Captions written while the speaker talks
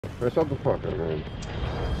Man, shut the fuck up, man.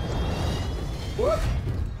 What?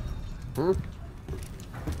 Hmm?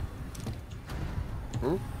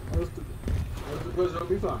 Hmm? What's the question on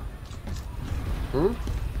me for? Hmm?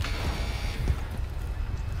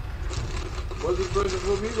 What's the question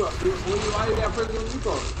for me for? Why you got pressure on me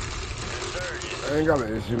for? I ain't got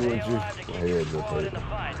an issue with you. My head just hurt.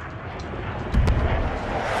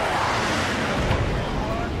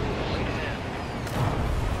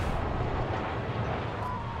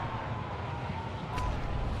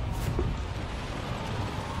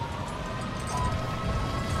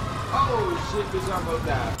 Oh shit, bitch, I'm gonna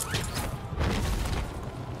die.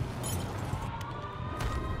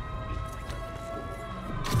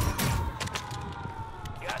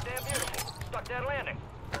 Goddamn beautiful. Stuck that landing.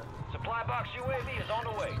 Supply box UAV is on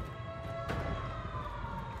the way.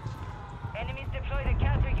 Enemies deployed a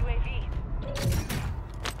counter UAV.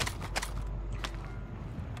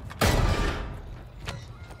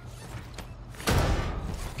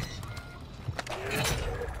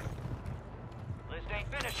 List ain't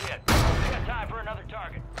finished yet. We got time for another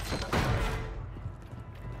target.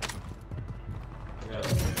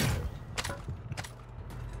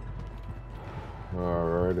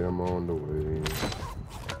 Alright, I'm on the way.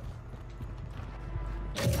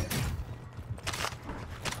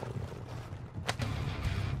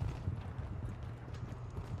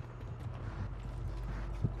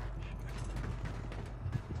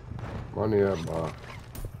 Money up, boy.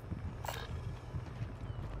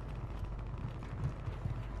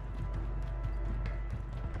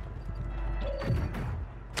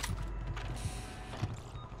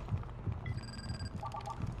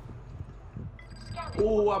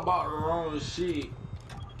 Ooh, I bought the wrong shit.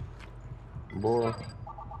 Boy.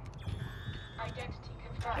 Identity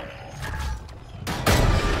confirmed.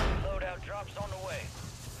 Loadout drops on the way.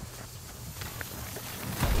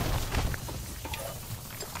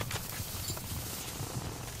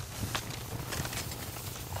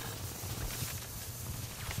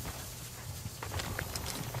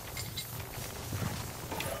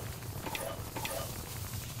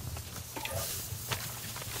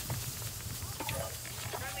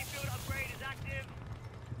 Friendly field upgrade is active.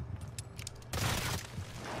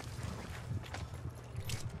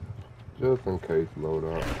 Just in case, load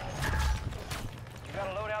up. You got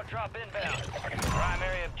a loadout drop inbound.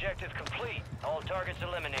 Primary objective complete. All targets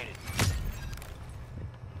eliminated.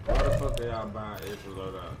 Why the fuck they all buying extra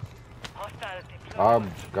loadouts? Hostiles deployed.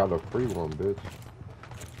 I got a free one, bitch.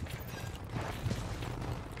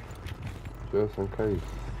 Just in case.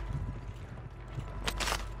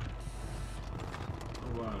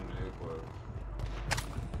 I'm buying the airport.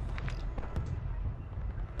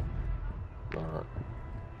 Alright.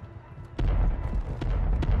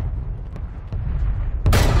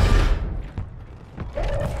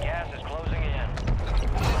 Gas is closing in.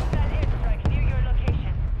 Hostile airstrike near your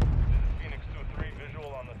location. Phoenix 2-3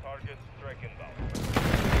 visual on the target, strike inbound.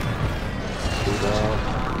 Two down.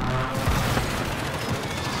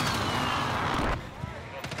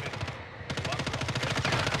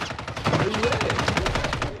 Where you at?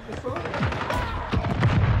 What the fuck?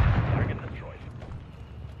 Target destroyed.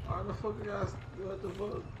 Why the fuck you guys? What the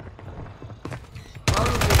fuck?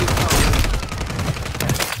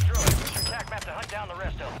 Destroyed. Use your tac map to hunt down the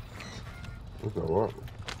rest of them. What's that, what?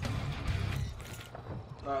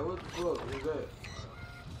 Alright, what the fuck is that?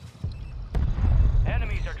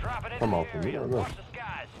 Enemies are dropping into Come the on, from area. here, look. Watch the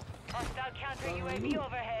skies. Hostile counter UAV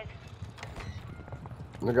overhead.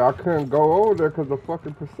 Nigga, I couldn't go over there because the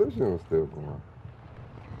fucking precision was still going.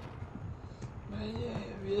 Man, yeah,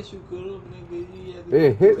 yes you could have, nigga. You had to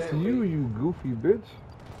It go hits that you, way. you goofy bitch.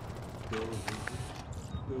 Could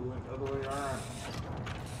went the other way around.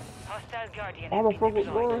 Hostile guardian All has the been fuck was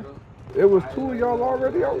deployed. going? It was two of y'all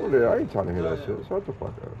already over there. I ain't trying to hear that shit. Shut the fuck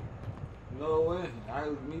up. No way. I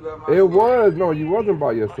was me by myself. It was. No, you wasn't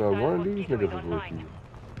by yourself. One of these niggas was with you.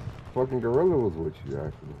 Fucking Gorilla was with you,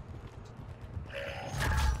 actually.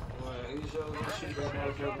 Well, he showed us shit that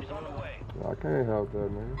motherfucker On the way. I can't help that,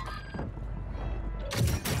 man.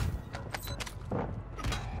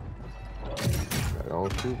 I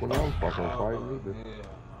don't shoot when I'm fucking fighting either. Yeah.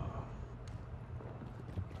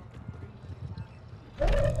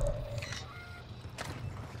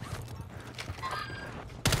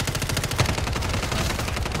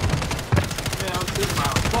 Man, I'm taking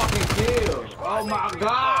my fucking kill. Oh my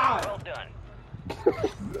god. Well done.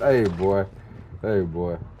 Hey, boy. Hey,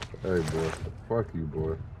 boy. Hey, boy. Fuck you,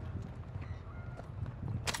 boy.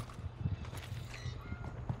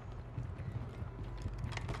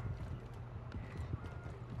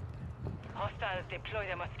 Hostiles deploy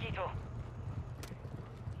the mosquito.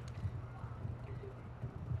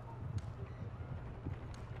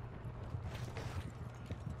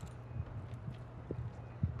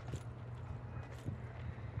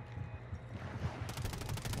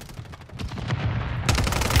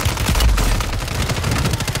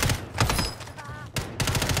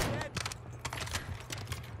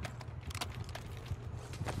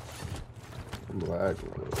 I'm lagging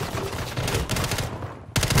a little bit.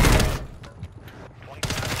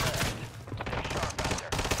 25 left. Stay sharp out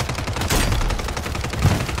there.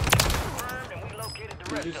 Confirmed, and we located the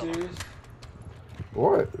Are rest you of them. serious?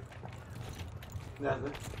 What?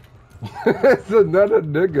 Nothing. It's another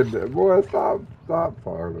nigga there. Boy, stop talking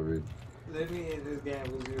to me. Let me end this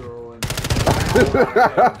game with 0 and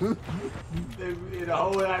a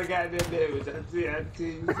whole lot of goddamn damage. I tell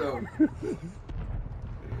you something.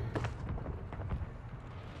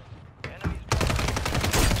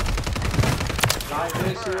 Like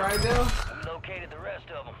that shit right there? We located the rest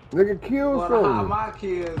of them. Nigga, kill Wanna hide something. my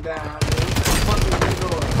kills down, dude. What the fuck is you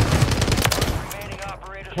doing? Remaining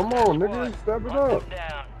operators. Come from on, that nigga, squad. step it Hunt up. them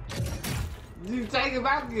down. You taking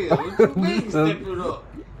my kills. What you mean step it up?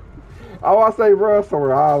 Oh, I say run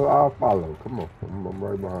somewhere. I'll follow. Come on, I'm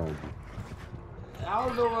right behind you. I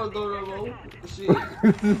don't know what's going on. Shit.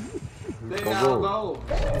 They Come all on. go.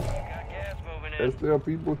 Got gas moving in. There's still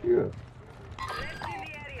people here.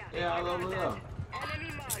 Yeah, all over there.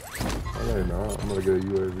 I ain't know. I'm gonna get a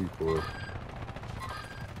UAV for it.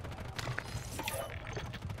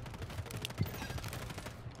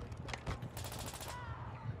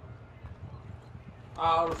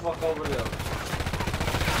 All the fuck over there.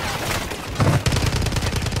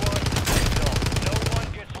 No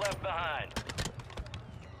one gets left behind.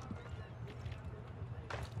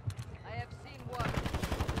 I have seen one.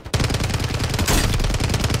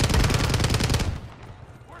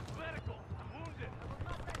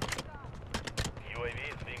 UAV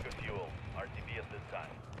is being refueled. RTB at this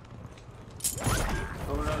time.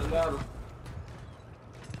 Over there, ladder.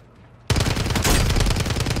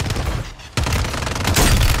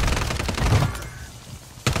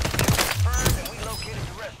 Confirmed, and we located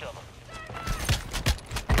the rest of them.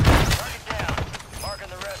 Target down. Marking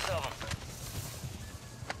the rest of them.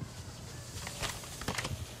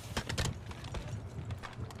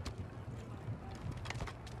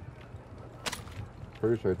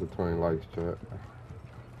 Appreciate the 20 likes, chat.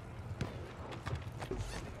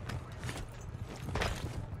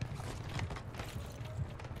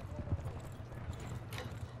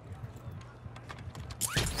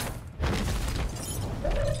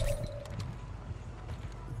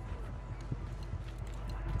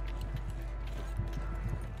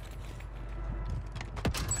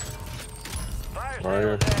 Fire Right sale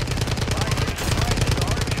here. is active. Buy station prices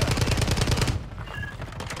are adjusted.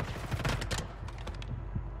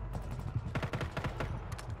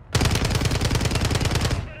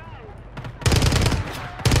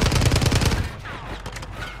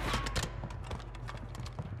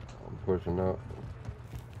 I'm pushing up.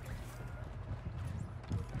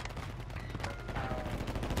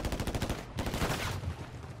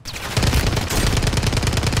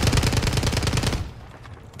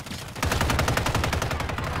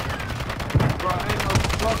 Bro, ain't no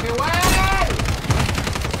fucking way!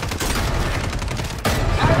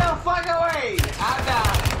 Ain't no fucking way! I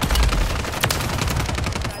died.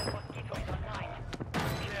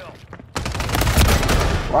 Kill.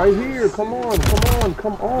 Right here. Come on. Come on.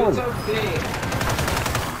 Come on. Bitch, I'm dead.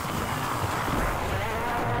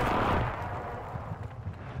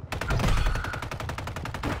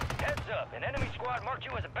 Heads up. An enemy squad marked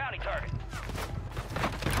you as a bounty target.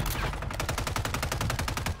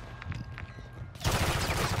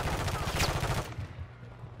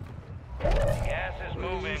 Gas is Where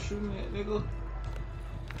you moving. shooting at, nigga?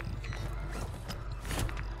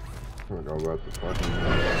 I'm gonna go back to fucking.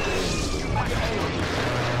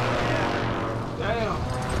 Damn.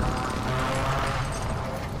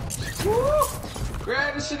 Woo!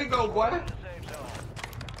 Grab this shit and go, boy. Safe zone.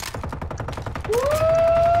 Woo!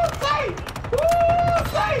 Safe! Woo!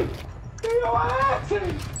 Safe! You know what I'm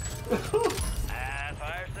saying?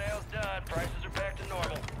 Fire sale's done. Prices are back to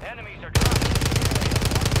normal. Enemies are dropping.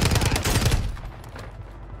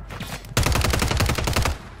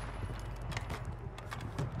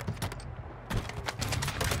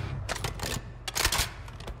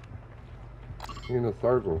 In a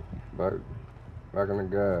circle. Back in the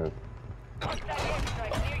gas. Hostile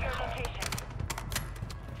airstrike near your location.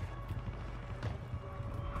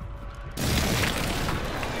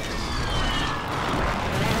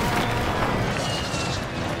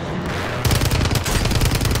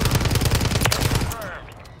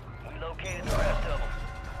 Confirmed. We located the rest of them.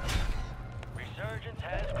 Resurgence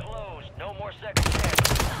has closed. No more second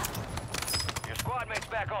chances. Your squad mate's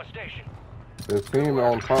back on station. There's team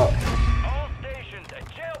on top. All stations, a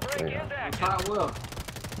jailbreak Damn. is active. Top well.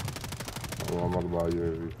 Oh, I'm about to buy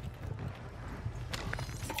UAV.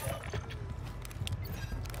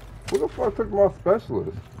 Who the fuck took my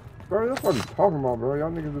specialist? Bro, that's what I'm talking about, bro. Y'all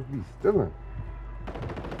niggas just be stealing.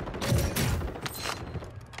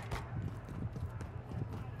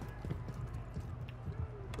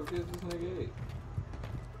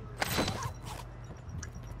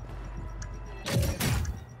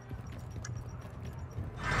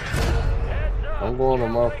 I'm going to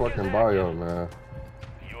motherfucking bio, man.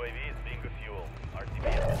 UAV is being refueled. RTB.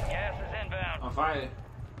 Gas is inbound. I'm fighting.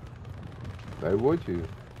 They with you.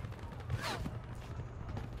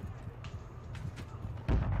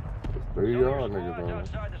 There's 3 of y'all niggas on it.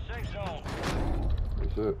 Outside the safe zone.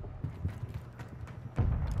 That's it.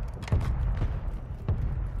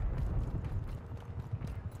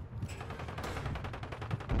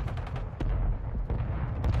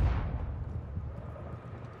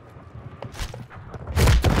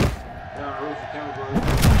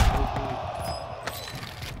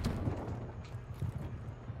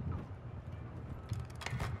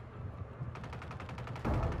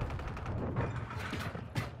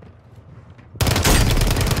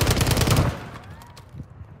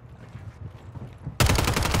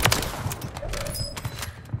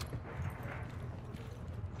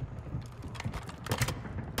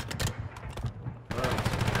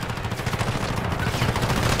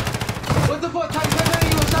 What the fuck? Type that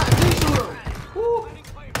you a shot. Please shoot him. Woo.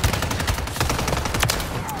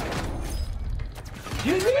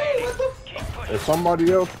 You did? What the fuck? There's somebody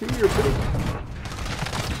else here, bitch.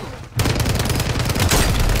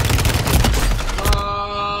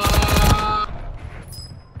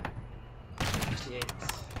 Shit.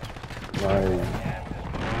 Like,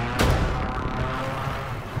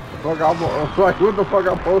 fuck, like, what the fuck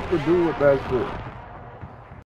I'm supposed to do with that shit?